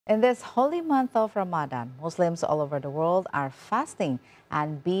In this holy month of Ramadan, Muslims all over the world are fasting,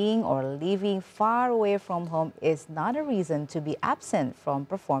 and being or living far away from home is not a reason to be absent from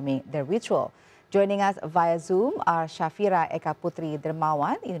performing the ritual. Joining us via Zoom are Shafira Eka Putri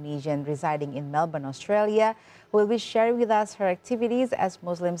Dermawan, Indonesian residing in Melbourne, Australia, who will be sharing with us her activities as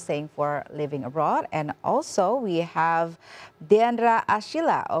Muslims staying for living abroad. And also we have Deandra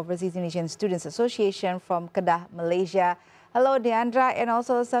Ashila, Overseas Indonesian Students Association from Kedah, Malaysia. Hello, Deandra, and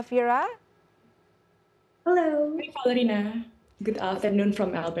also Safira. Hello. Hi, Valerina. Good afternoon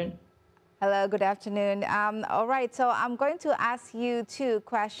from Melbourne. Hello, good afternoon. All right, so I'm going to ask you two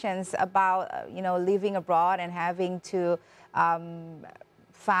questions about, living abroad and having to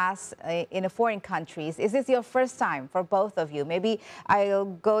fast in a foreign countries. Is this your first time for both of you? Maybe I'll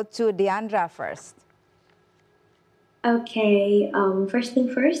go to Deandra first. Okay, first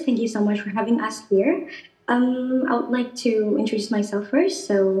thing first, thank you so much for having us here. I would like to introduce myself first.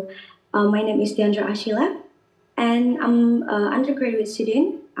 My name is Diandra Ashila, and I'm an undergraduate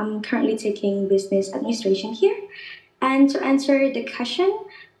student. I'm currently taking business administration here. And to answer the question,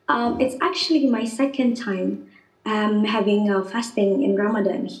 it's actually my second time having fasting in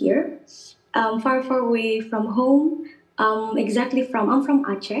Ramadan here, far, far away from home. I'm from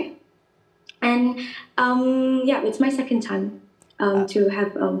Aceh. And yeah, it's my second time to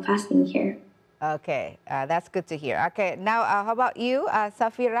have fasting here. Okay, that's good to hear. Okay, now how about you,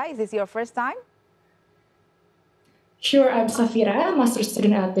 Safira? Is this your first time? Sure, I'm Safira, master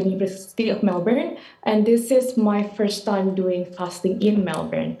student at the University of Melbourne, and this is my first time doing fasting in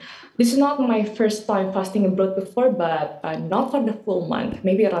Melbourne. This is not my first time fasting abroad before, but not for the full month,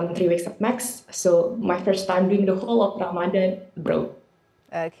 maybe around 3 weeks at max. So my first time doing the whole of Ramadan abroad.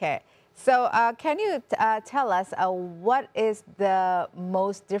 Okay. So can you tell us what is the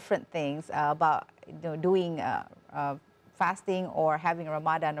most different things about doing fasting or having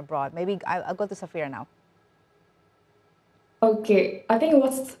Ramadan abroad? Maybe I'll go to Safira now. Okay, I think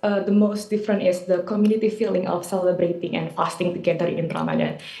what's the most different is the community feeling of celebrating and fasting together in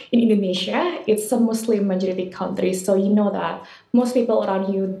Ramadan. In Indonesia, it's a Muslim majority country, so you know that most people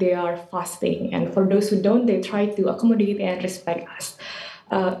around you, they are fasting. And for those who don't, they try to accommodate and respect us.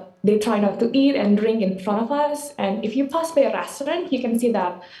 They try not to eat and drink in front of us. And if you pass by a restaurant, you can see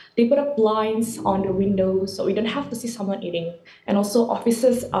that they put up blinds on the windows so we don't have to see someone eating. And also,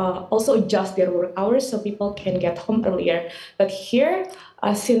 offices also adjust their work hours so people can get home earlier. But here,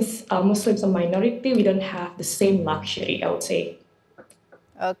 since Muslims are minority, we don't have the same luxury, I would say.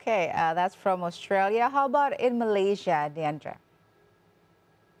 Okay, that's from Australia. How about in Malaysia, Deandra?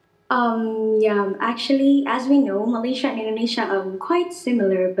 Yeah, actually, as we know, Malaysia and Indonesia are quite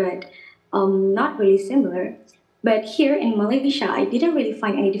similar, but not really similar. But here in Malaysia, I didn't really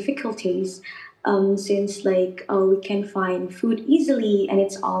find any difficulties since we can find food easily and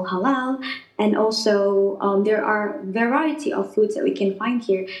it's all halal. And also there are variety of foods that we can find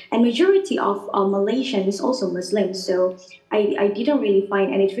here. And majority of Malaysians is also Muslims. So I didn't really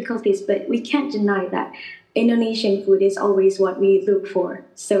find any difficulties, but we can't deny that Indonesian food is always what we look for.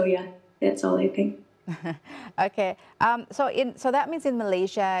 So yeah, that's all I think. Okay, so that means in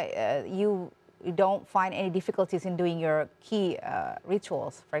Malaysia, you don't find any difficulties in doing your key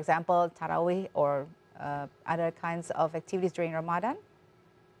rituals, for example, tarawih or other kinds of activities during Ramadan.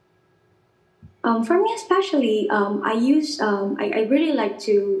 For me especially, I really like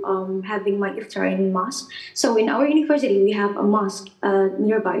to having my iftar in mosque. So in our university, we have a mosque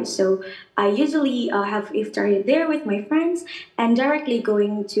nearby. So I usually have iftar there with my friends and directly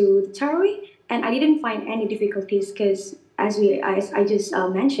going to the Tarawih. And I didn't find any difficulties because as I just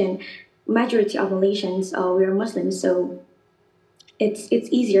mentioned, majority of Malaysians we are Muslims, so it's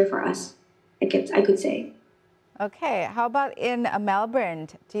easier for us. I could say. Okay, how about in Melbourne?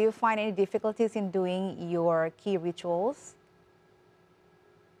 Do you find any difficulties in doing your key rituals?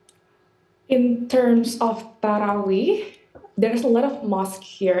 In terms of Tarawih, there's a lot of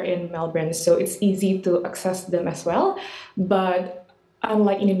mosques here in Melbourne, so it's easy to access them as well. But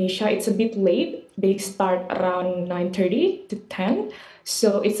unlike Indonesia, it's a bit late. They start around 9:30 to 10.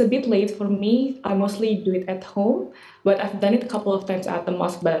 So it's a bit late for me. I mostly do it at home, but I've done it a couple of times at the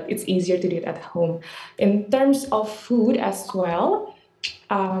mosque, but it's easier to do it at home. In terms of food as well,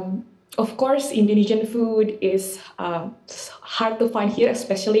 of course, Indonesian food is hard to find here,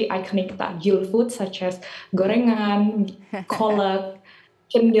 especially iconic takjil food such as gorengan, kolak,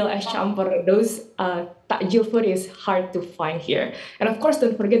 cendil es campur. Those takjil food is hard to find here. And of course,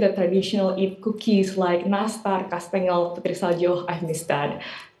 don't forget the traditional Eid cookies like nastar, kastengel, putri salju. I've missed that.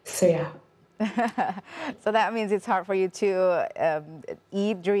 So yeah. So that means it's hard for you to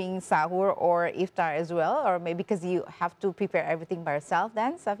eat during sahur or iftar as well, or maybe because you have to prepare everything by yourself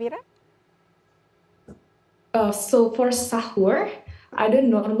then, Safira? So for sahur, I don't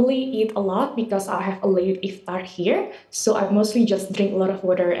normally eat a lot because I have a late iftar here. So I mostly just drink a lot of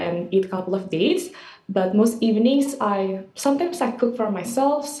water and eat a couple of dates. But most evenings, I sometimes I cook for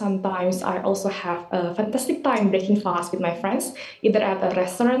myself. Sometimes I also have a fantastic time breaking fast with my friends, either at a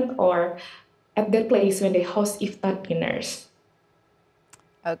restaurant or at their place when they host iftar dinners.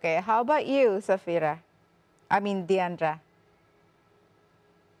 Okay, how about you, Safira? I mean, Deandra.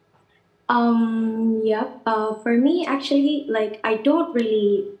 Yeah. For me, actually, like I don't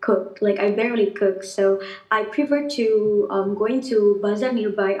really cook. Like I barely cook, so I prefer to going to bazaar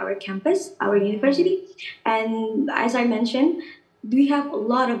nearby our campus, our university, and as I mentioned, we have a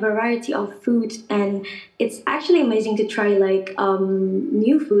lot of variety of foods, and it's actually amazing to try like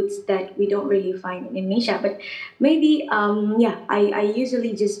new foods that we don't really find in Indonesia. But maybe yeah, I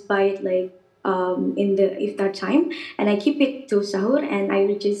usually just buy it like in the iftar time, and I keep it to sahur, and I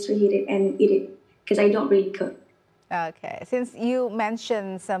will just reheat it and eat it because I don't really cook. Okay, since you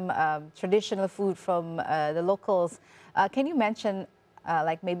mentioned some traditional food from the locals, can you mention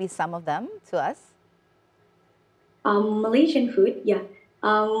like maybe some of them to us? Malaysian food, yeah.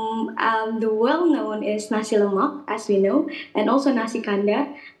 The well known is nasi lemak, as we know, and also nasi kandar.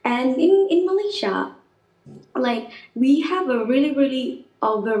 And in Malaysia, like we have a really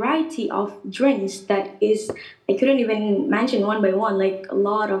a variety of drinks that is I couldn't even mention one by one, like a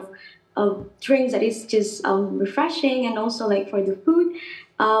lot of drinks that is just refreshing, and also like for the food,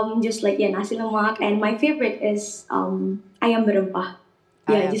 just like yeah, nasi lemak, and my favorite is ayam berempah.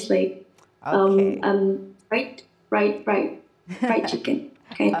 I Yeah, am. just like Okay. fried fried chicken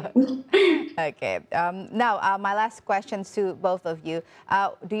kind of. Okay. Now, my last question to both of you.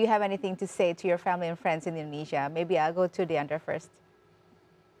 Do you have anything to say to your family and friends in Indonesia? Maybe I'll go to Deandra first.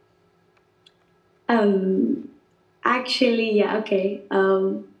 um Actually, yeah, okay.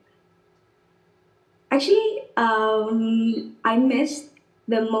 Actually, I missed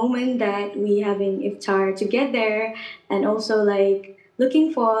the moment that we having iftar together, and also like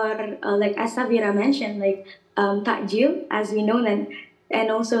looking for like as Savira mentioned, like takjil as we know then, and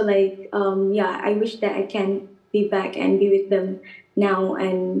also like yeah, I wish that I can be back and be with them now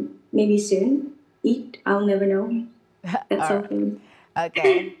and maybe soon. Eat, I'll never know. That's All all right. for me.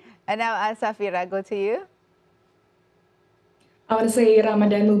 Okay. And now, Safira, go to you. I want to say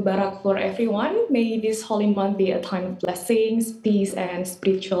Ramadan Mubarak for everyone. May this holy month be a time of blessings, peace, and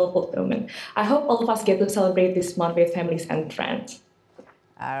spiritual fulfillment. I hope all of us get to celebrate this month with families and friends.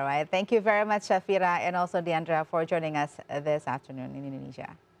 All right. Thank you very much, Safira, and also Deandra, for joining us this afternoon in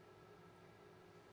Indonesia.